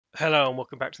Hello and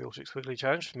welcome back to the Alteryx Weekly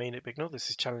Challenge for me, Nick Bignell. This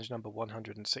is challenge number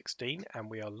 116 and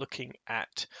we are looking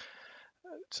at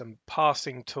some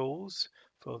parsing tools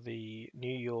for the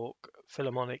New York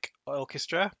Philharmonic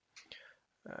Orchestra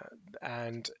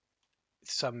and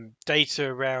some data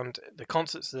around the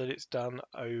concerts that it's done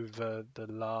over the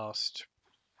last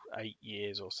 8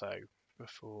 years or so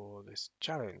before this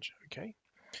challenge. Okay,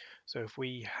 so if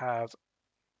we have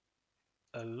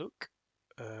a look,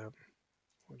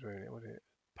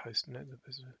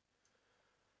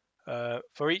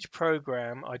 for each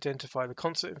program, identify the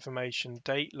concert information,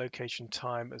 date, location,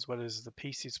 time, as well as the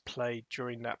pieces played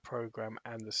during that program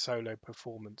and the solo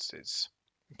performances.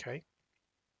 Okay.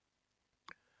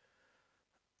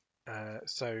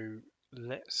 So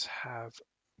let's have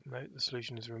note the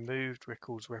solution is removed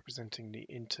records representing the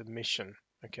intermission.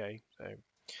 Okay, so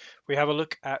we have a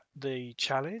look at the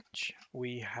challenge.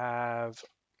 We have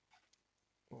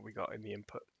what we got in the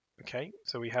input. Okay,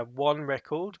 so we have one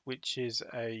record, which is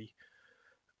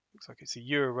looks like it's a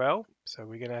URL, so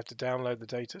we're going to have to download the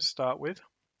data to start with.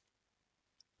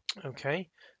 Okay,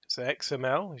 it's an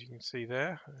XML, as you can see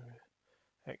there,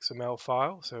 XML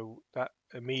file. So that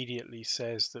immediately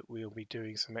says that we'll be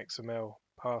doing some XML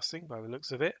parsing by the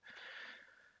looks of it.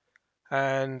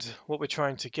 And what we're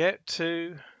trying to get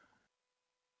to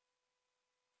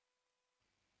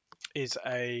is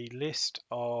a list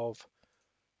of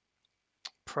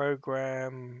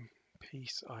program,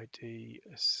 piece ID,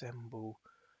 assemble.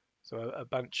 So a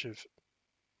bunch of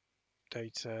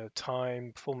data,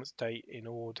 time, performance date in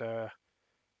order,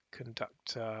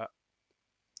 conductor,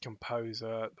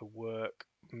 composer, the work,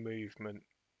 movement,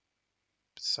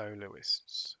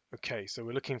 soloists. Okay, so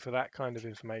we're looking for that kind of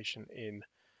information in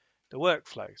the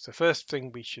workflow. So first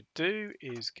thing we should do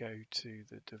is go to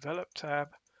the developer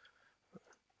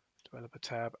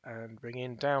tab and bring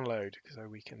in download so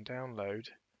we can download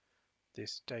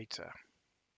this data.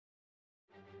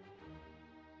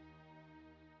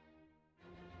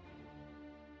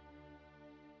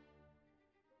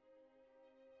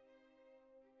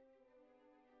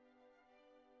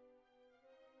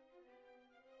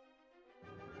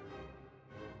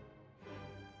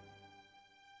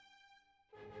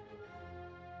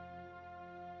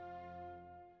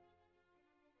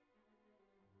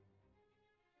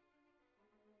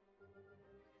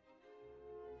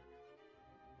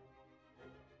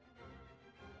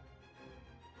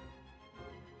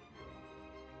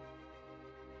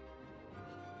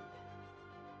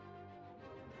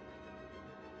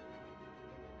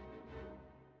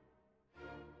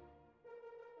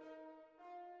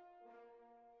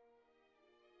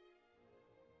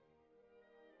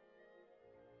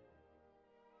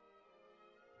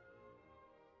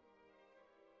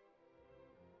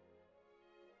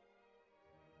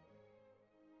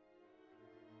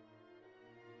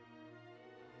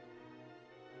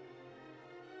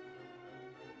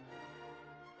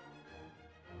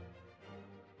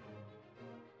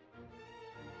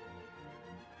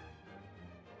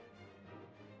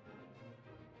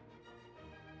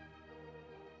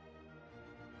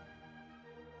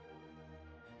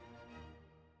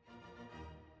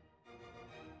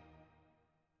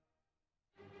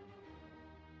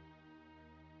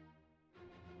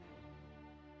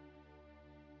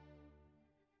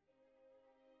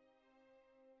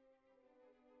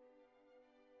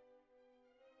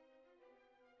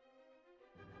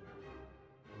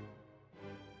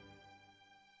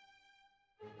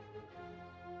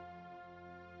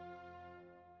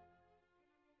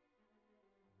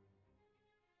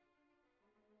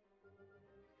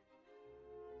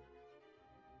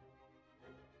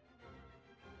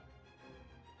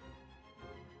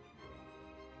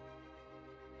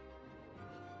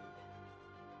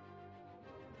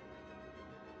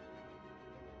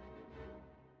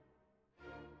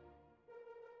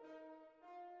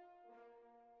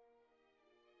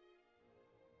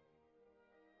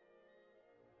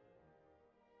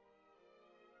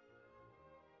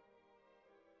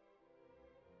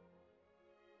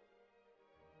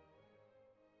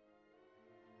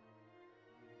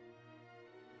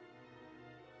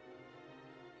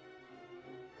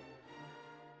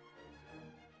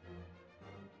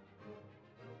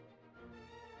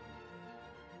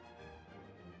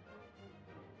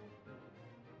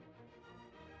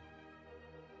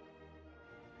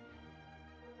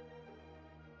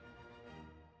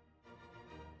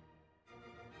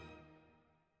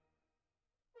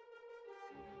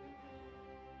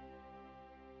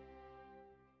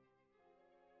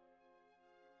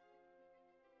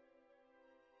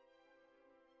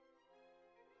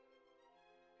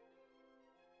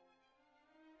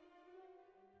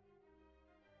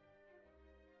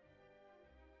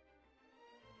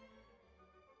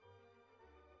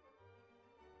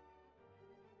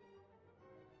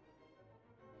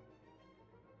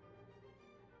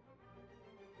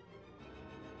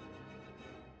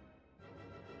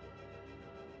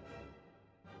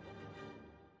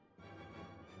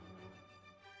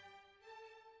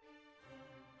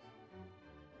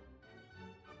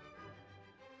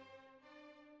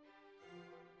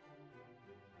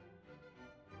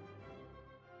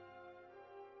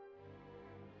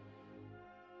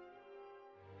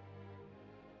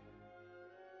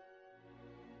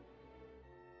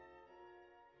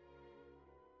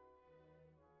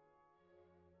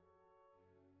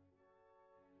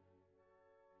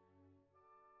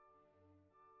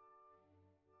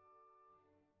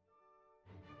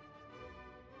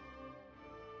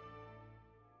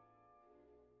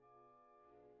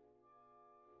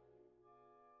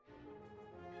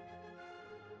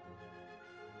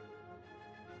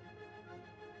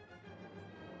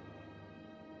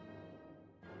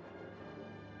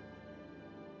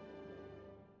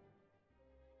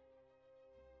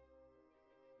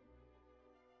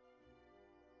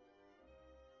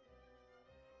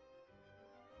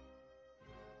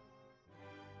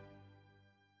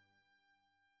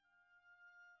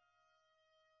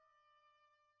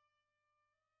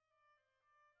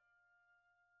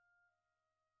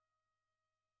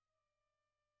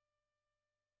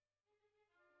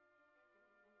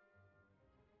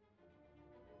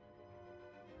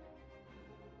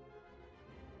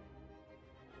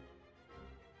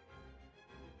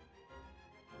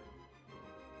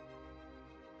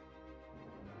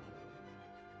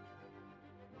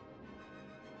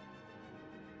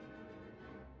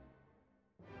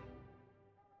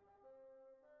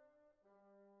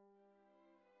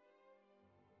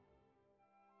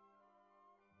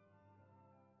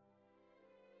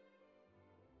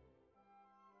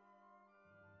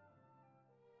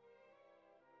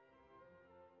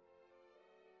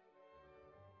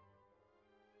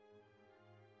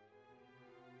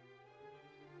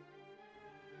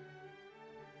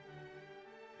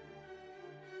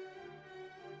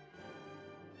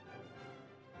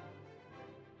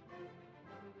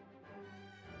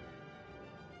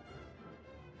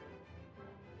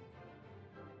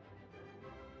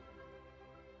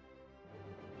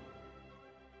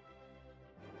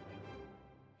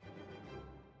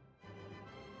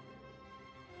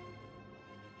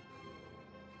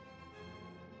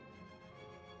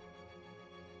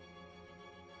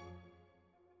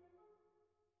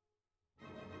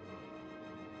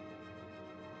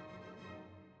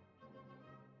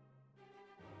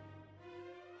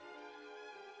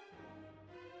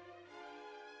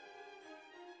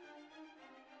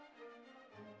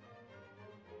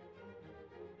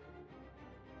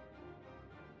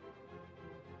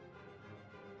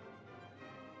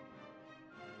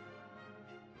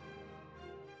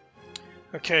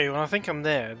 Okay, well I think I'm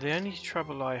there. The only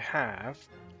trouble I have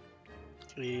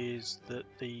is that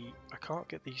I can't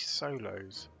get these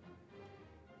soloists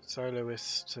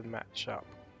to match up.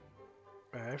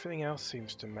 Everything else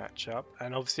seems to match up,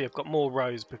 and obviously I've got more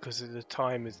rows because the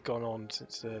time has gone on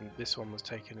since this one was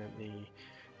taken at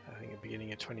I think the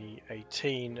beginning of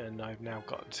 2018, and I've now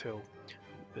got until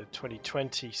the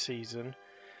 2020 season,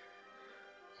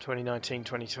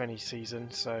 2019-2020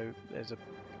 season, so there's a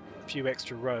few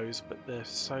extra rows, but the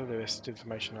soloist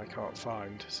information I can't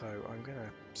find, so I'm going to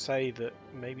say that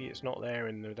maybe it's not there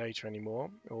in the data anymore,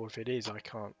 or if it is,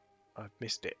 I've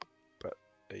missed it, but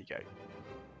there you go.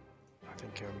 I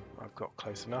think I've got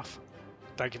close enough.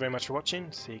 Thank you very much for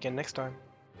watching. See you again next time.